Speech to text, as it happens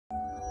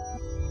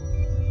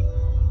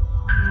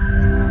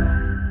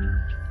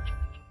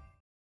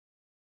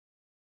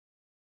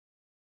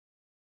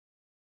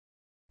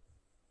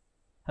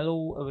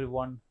Hello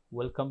everyone,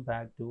 welcome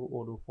back to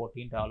Odoo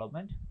 14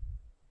 development.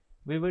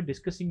 We were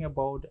discussing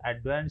about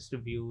advanced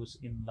views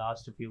in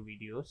last few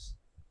videos.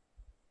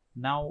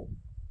 Now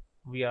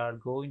we are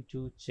going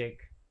to check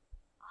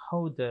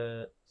how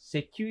the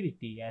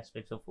security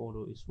aspects of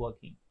Odoo is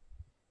working.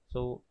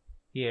 So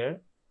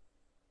here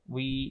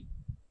we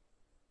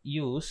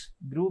use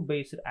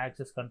group-based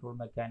access control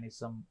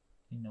mechanism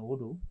in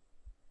Odoo.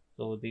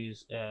 So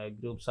these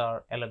groups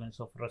are elements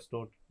of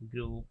restored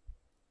group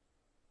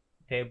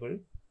table,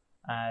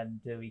 and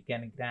we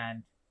can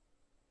grant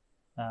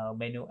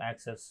menu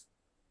access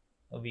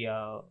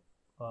via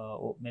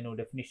menu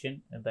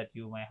definition that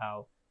you may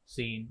have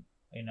seen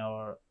in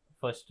our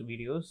first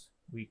videos.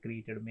 We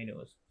created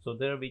menus, so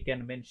there we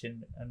can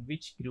mention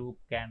which group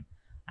can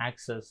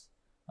access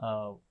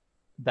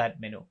that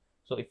menu.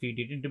 So if you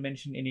didn't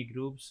mention any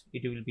groups,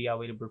 it will be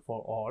available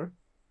for all.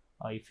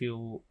 If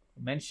you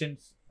mention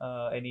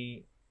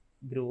any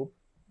group,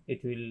 it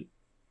will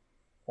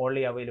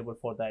only available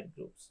for that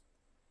groups.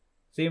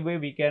 Same way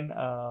we can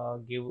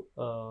give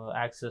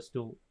access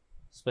to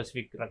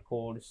specific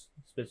records,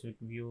 specific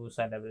views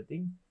and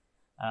everything,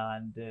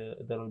 and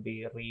there will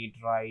be read,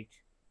 write,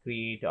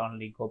 create,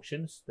 unlink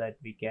options that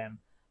we can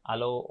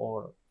allow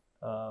or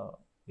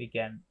we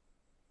can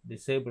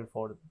disable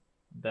for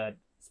that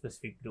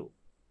specific group.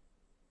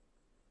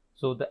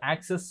 So the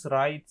access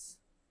rights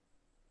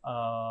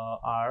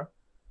are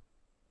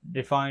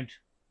defined,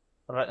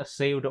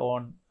 saved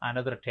on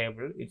another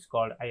table. It's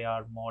called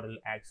IR model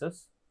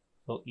access.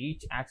 So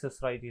each access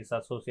right is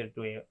associated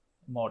to a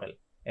model,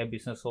 a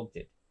business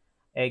object,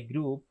 a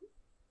group,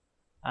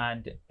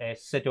 and a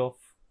set of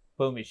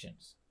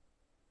permissions.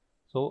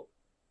 So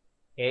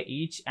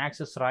each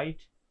access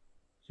right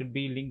should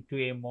be linked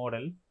to a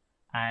model,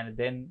 and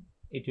then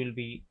it will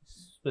be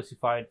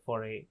specified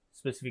for a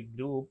specific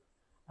group,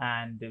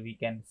 and we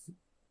can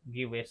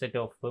give a set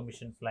of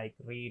permissions like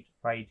read,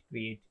 write,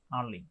 create,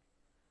 unlink.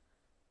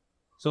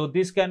 So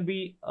this can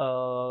be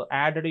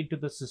added into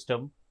the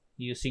system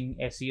using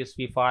a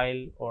CSV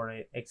file or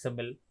a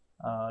XML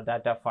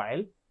data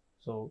file.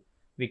 So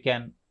we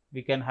can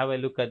have a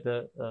look at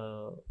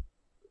the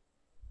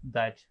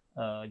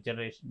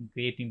generation,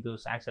 creating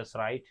those access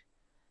right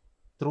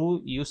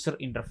through user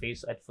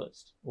interface at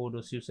first,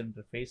 Odoo's user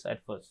interface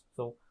at first.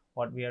 So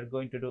what we are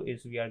going to do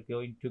is we are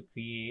going to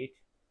create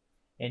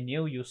a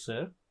new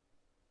user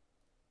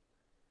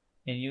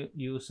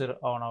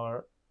on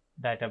our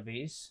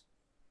database.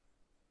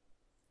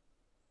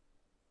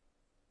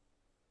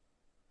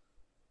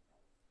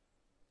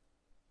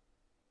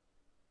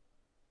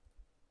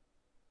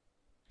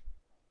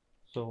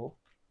 So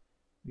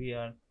we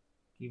are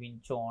giving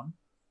John.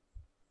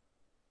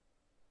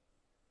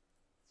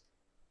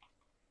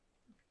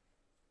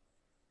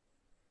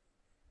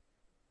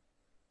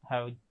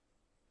 Have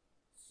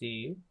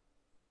save.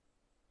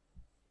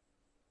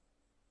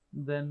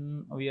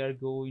 Then we are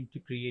going to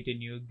create a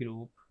new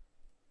group.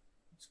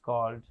 It's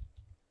called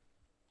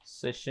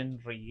session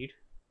read.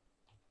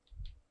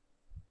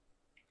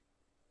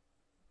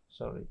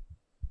 Sorry.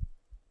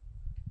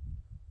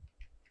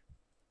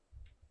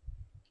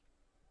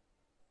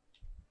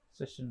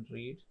 Session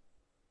read.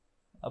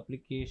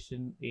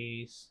 Application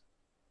is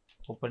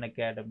Open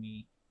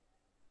Academy.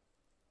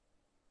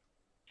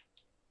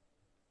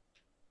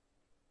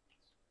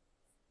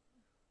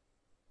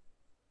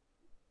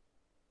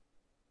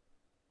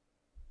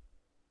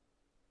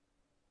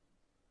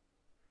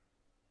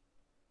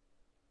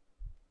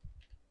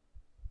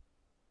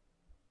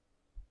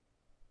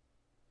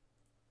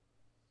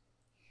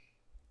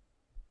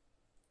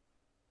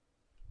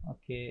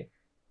 Okay,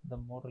 the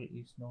model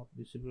is not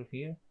visible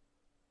here.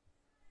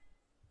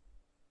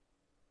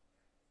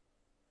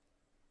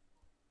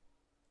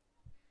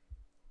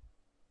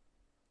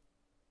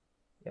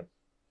 Yep.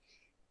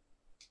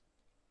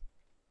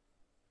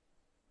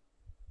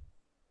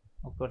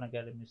 Open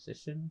Academy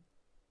session.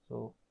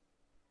 So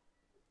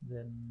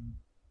then,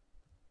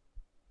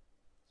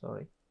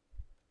 sorry.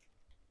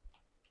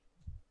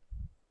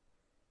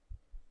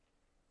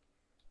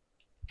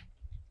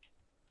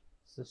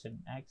 Session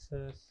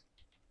access,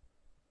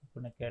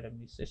 Open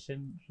Academy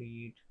session,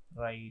 read,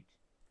 write,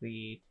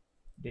 create,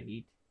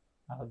 delete.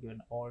 I have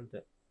given all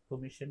the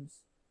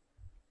permissions.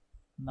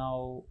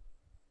 Now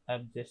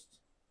I'm just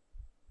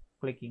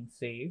clicking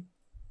save,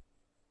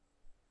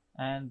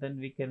 and then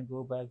we can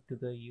go back to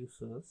the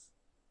users.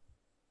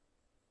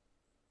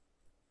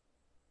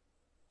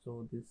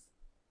 So this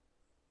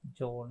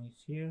John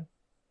is here,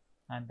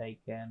 and I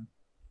can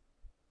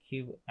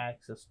give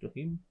access to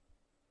him.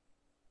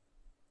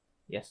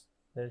 Yes,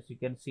 as you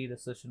can see, the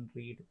session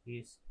read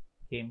is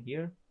came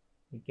here.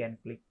 We can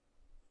click,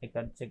 I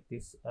can check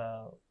this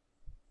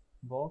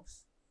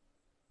box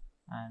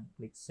and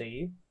click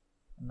save.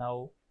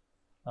 Now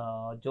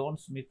John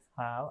Smith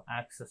have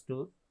access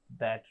to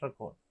that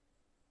record,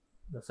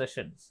 the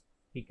sessions.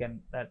 He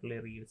can directly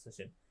read the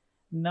session.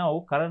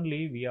 Now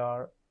currently we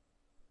are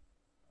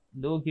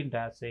logged in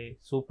as a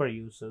super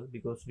user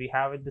because we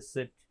haven't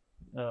set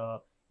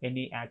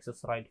any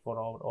access right for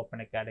our Open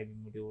Academy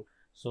module.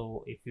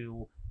 So if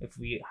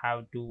we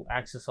have to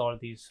access all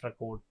these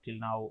records till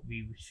now,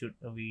 we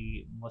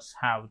must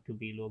have to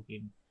be logged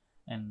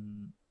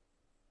in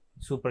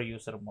super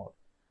user mode.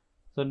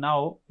 So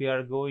now we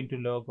are going to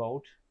log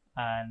out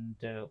and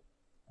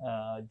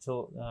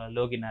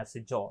log in as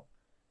a John.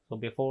 So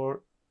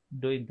before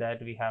doing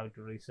that, we have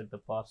to reset the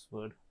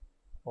password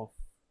of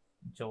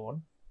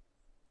John.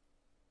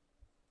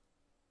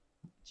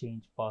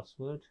 Change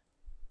password.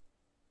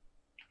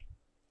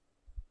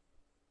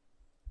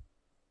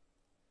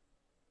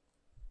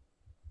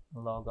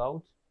 Log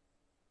out.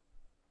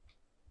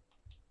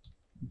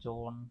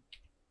 John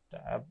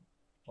tab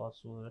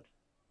password.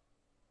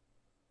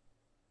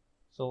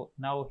 So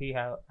now he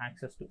have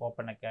access to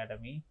Open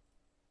Academy,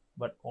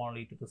 but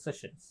only to the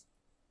sessions.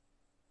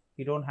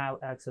 He don't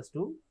have access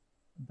to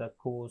the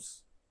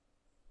course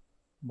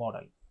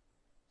model.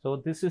 So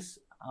this is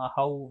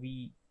how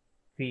we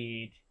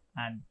create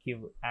and give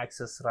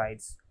access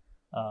rights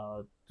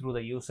through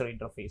the user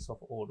interface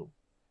of Odoo.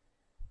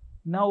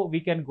 Now we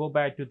can go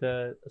back to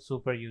the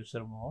super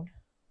user mode.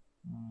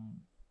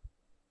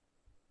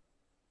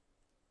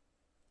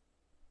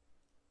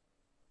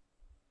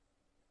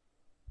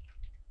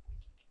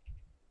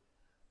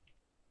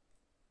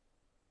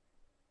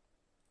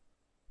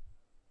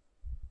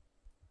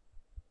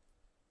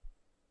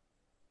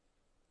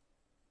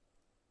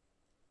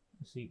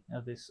 See,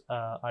 this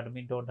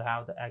admin don't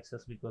have the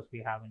access because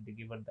we haven't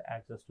given the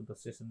access to the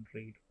session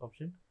read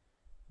option.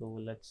 So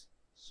let's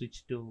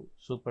switch to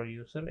super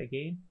user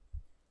again.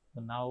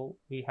 So now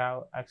we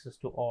have access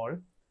to all.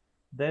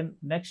 Then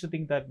next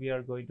thing that we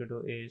are going to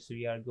do is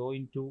we are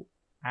going to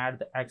add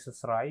the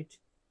access right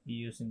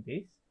using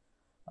this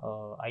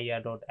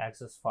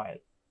ir.access file,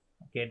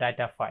 okay,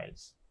 data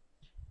files.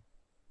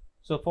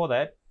 So for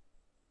that,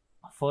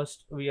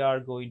 first we are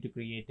going to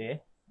create a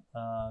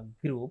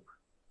group.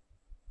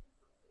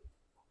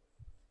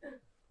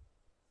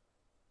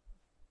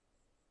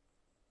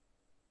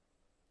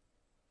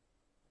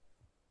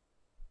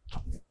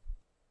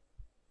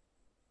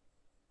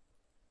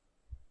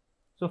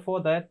 So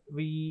for that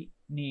we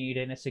need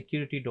a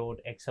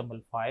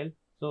security.xml file.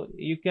 So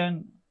you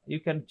can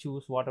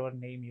choose whatever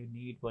name you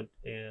need, but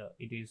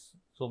it is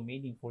so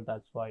meaningful,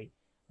 that's why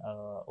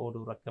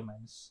Odoo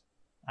recommends,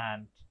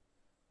 and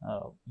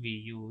we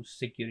use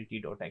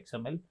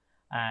security.xml,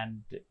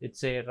 and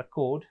it's a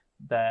record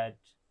that,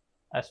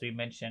 as we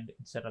mentioned,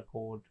 it's a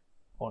record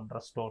on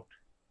restore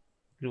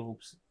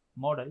groups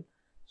model.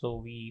 So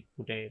we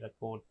put a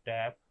record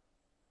tab,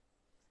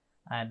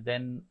 and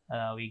then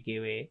we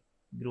give a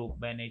group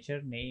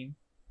manager name,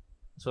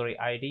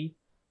 ID,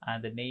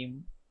 and the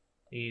name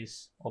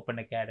is Open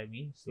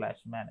Academy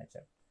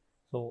 /manager.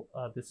 So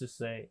this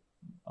is a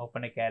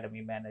Open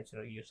Academy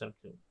manager user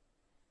group.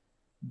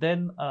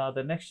 Then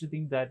the next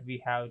thing that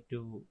we have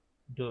to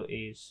do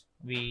is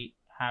we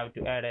have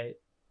to add a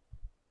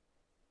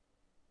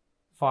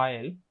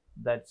file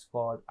that's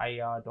called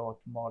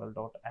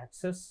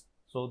ir.model.access.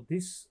 So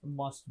this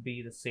must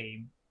be the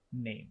same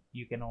name.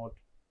 You cannot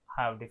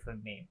have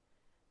different name.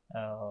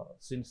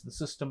 Since the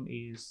system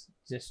is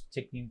just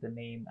checking the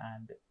name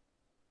and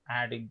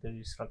adding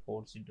these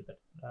records into the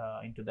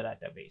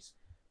database.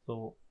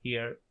 So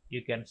here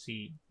you can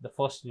see the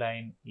first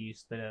line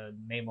is the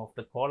name of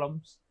the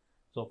columns.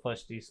 So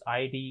first is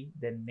ID,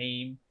 then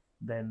name,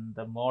 then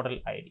the model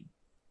ID.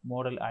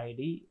 Model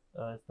ID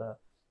is the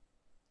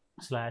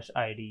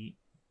 /ID.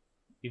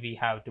 We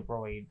have to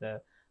provide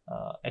the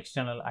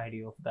external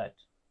ID of that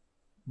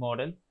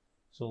model.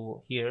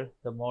 So here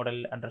the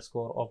model _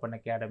 Open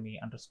Academy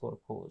 _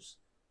 course.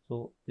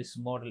 So this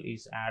model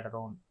is added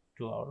on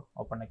to our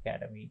Open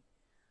Academy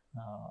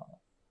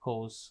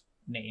course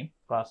name,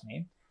 class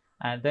name,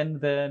 and then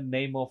the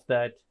name of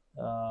that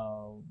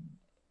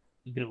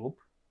group.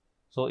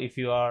 So if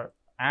you are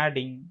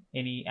adding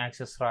any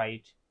access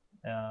right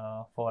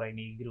for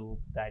any group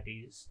that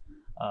is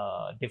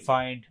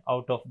defined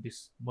out of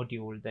this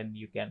module, then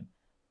you can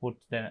put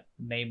the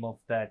name of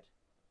that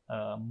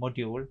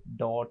module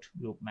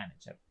 .group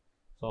manager.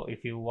 So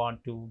if you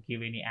want to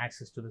give any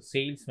access to the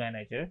sales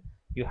manager,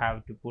 you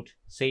have to put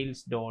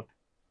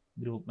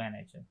sales.group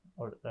manager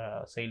or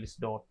sales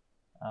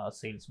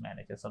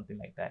manager, something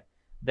like that.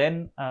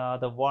 Then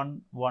the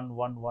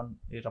 111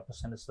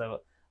 represents the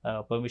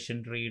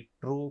permission read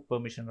true,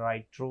 permission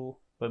write true,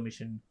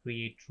 permission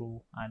create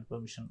true, and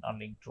permission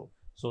unlink true.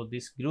 So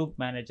this group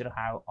manager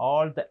have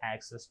all the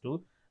access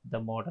to the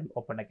model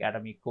Open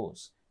Academy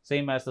course.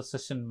 Same as the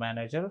session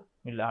manager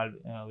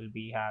will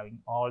be having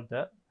all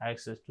the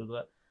access to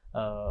the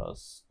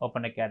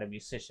Open Academy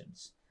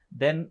sessions.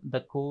 Then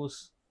the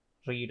course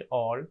read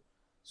all,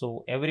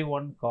 so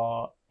everyone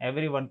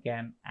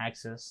can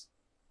access,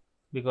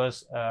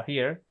 because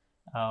here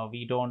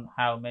we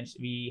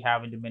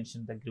haven't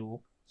mentioned the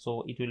group,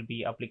 so it will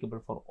be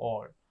applicable for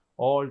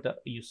all the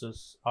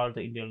users, all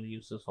the internal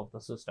users of the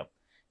system.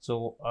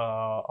 So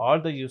all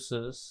the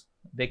users,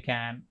 they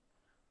can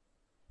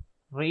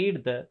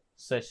read the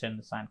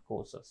sessions and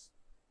courses.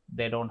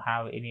 They don't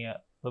have any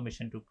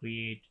permission to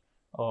create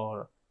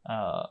or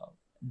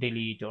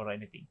delete or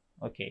anything.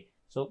 Okay,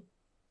 so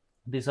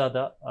these are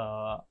the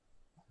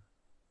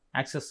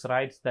access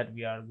rights that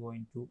we are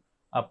going to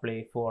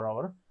apply for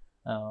our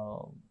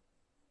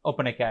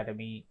Open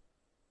Academy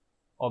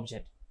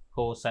object,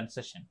 course and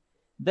session.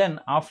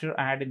 Then after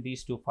adding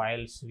these two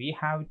files, we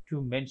have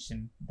to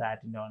mention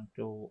that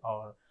into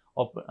our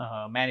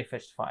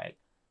manifest file.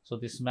 So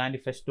this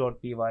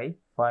manifest.py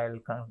file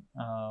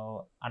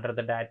under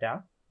the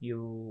data,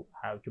 you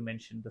have to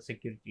mention the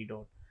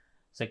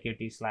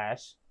security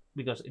slash,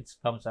 because it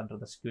comes under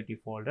the security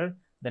folder,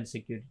 then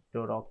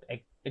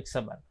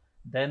security.xml,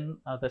 then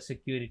the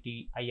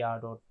security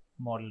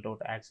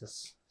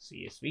ir.model.access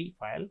csv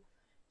file.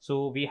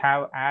 So we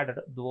have added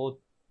both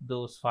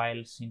those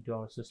files into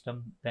our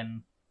system.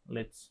 Then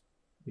let's,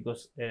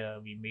 because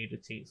we made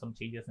some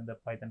changes in the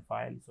Python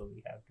file, so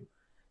we have to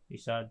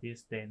restart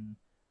this. Then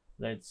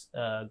let's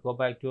go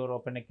back to our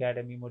Open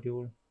Academy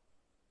module.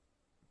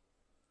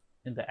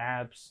 In the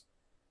apps,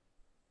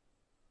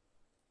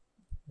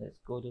 let's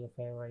go to the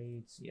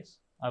favorites. Yes,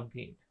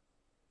 upgrade.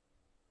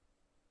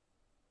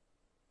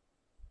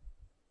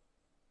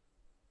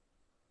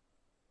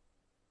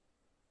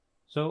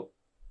 So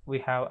we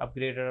have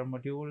upgraded our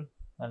module,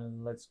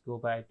 and let's go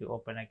back to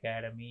Open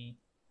Academy.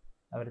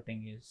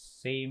 Everything is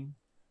same.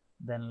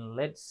 Then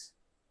let's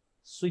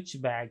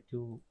switch back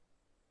to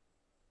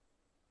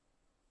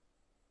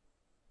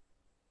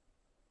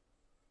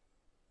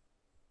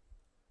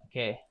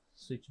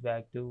switch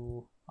back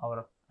to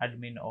our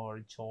admin or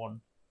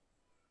John.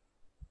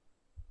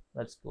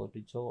 Let's go to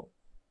John.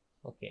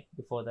 Okay,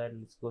 before that,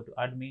 let's go to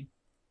admin.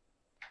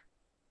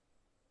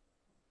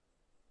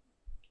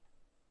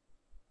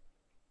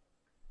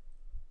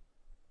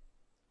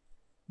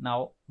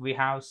 Now we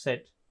have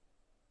set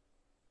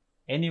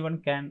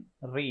anyone can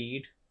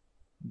read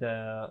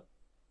the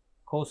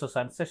courses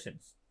and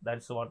sessions.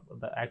 That's what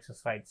the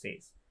access right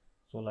says.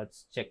 So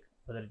let's check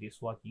whether it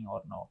is working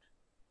or not.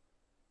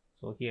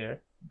 So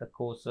here the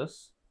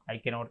courses I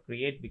cannot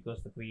create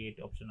because the create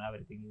option,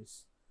 everything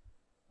is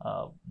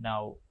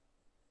now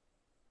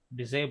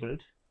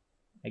disabled.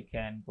 I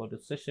can go to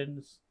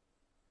sessions,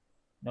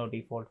 no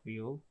default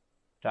view,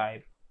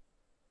 type.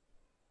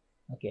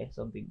 Okay,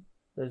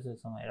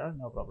 there's some error,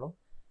 no problem.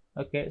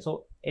 Okay,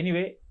 so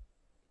anyway,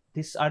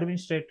 this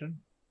administrator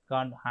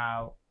can't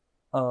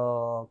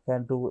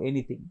can do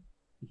anything.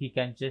 He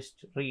can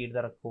just read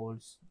the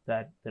records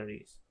that there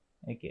is.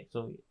 Okay,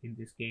 so in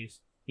this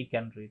case, he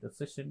can read the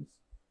sessions,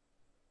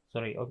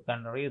 or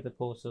can read the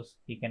courses.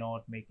 He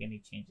cannot make any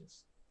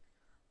changes.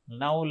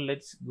 Now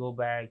let's go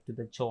back to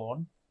the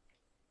John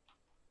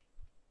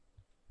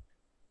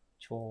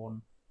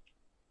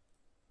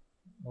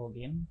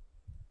login,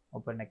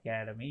 Open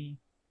Academy.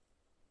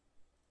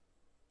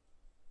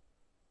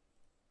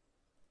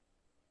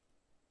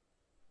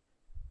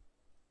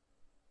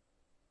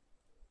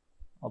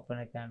 Open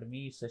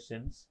Academy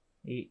sessions.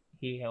 He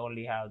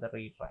only have the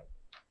read write.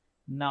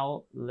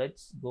 Now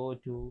let's go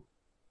to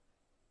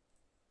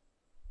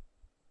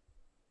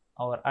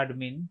our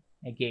admin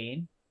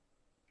again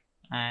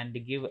and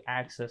give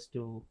access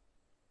to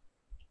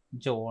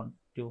John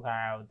to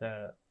have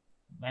the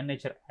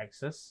manager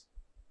access.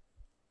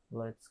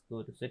 Let's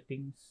go to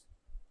settings,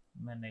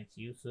 manage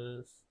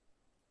users,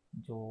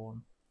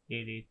 John,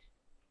 edit.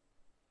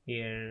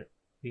 Here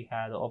we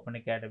have the Open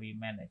Academy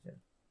manager.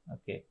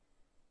 Okay,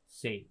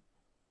 save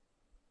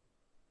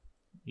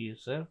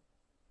user.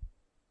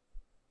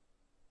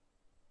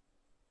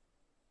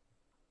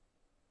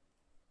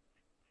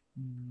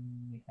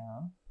 We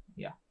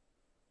have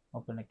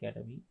Open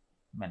Academy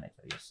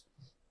manager. Yes.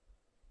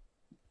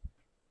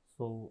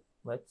 So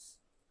let's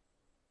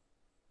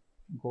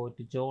go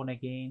to John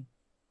again.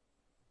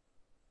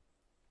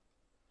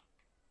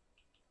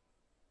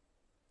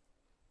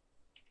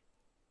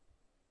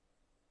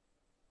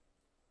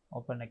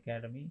 Open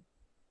Academy.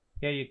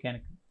 Here you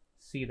can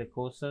see the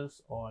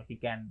courses, or he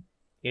can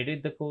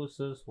edit the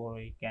courses, or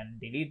he can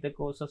delete the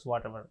courses,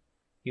 whatever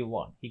you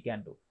want he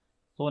can do.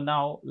 So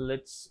now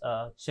let's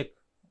check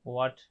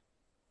what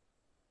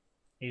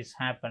is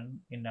happened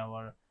in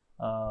our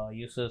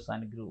users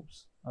and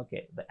groups.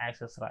 Okay, the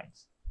access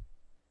rights.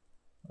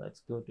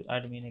 Let's go to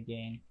admin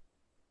again,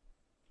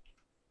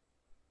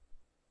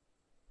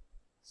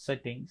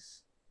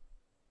 settings,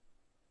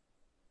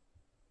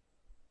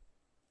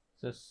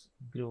 sys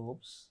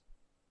groups,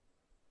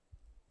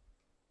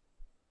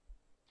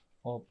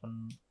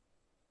 open.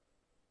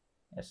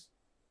 Yes,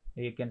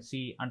 you can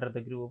see under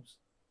the groups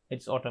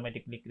it's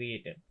automatically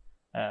created.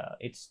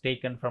 It's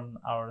taken from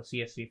our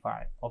CSV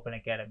file, Open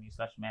Academy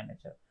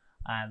 /manager,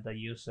 and the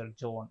user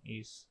John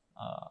is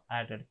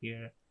added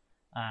here.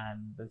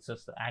 And this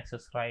is the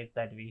access right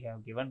that we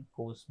have given.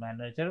 Course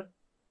manager,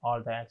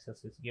 all the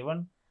access is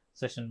given.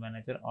 Session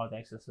manager, all the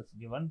access is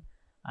given.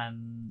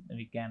 And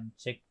we can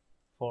check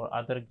for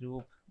other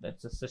group,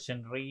 that's a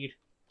session read.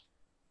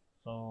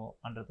 So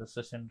under the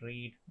session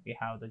read, we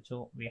have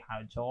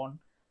John,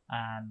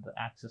 and the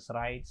access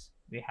rights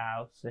we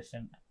have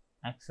session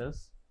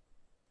access,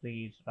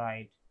 read,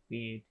 write,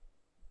 create,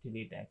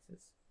 delete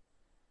access.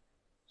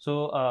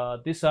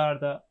 So these are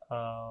the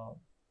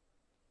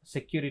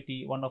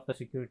one of the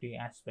security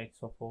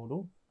aspects of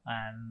Odoo,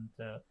 and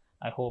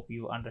I hope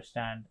you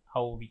understand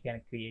how we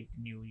can create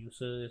new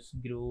users,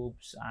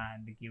 groups,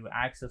 and give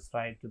access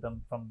right to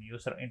them from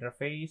user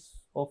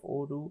interface of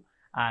Odoo,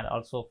 and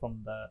also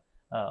from the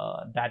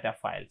data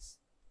files,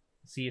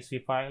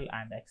 CSV file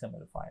and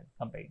XML file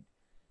combined.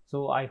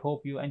 So I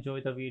hope you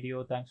enjoy the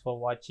video. Thanks for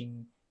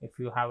watching. If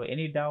you have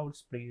any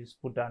doubts, please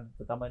put down in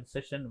the comment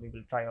section. We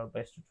will try our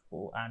best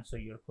to answer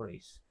your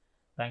queries.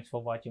 Thanks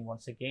for watching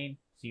once again.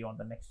 See you on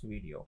the next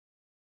video.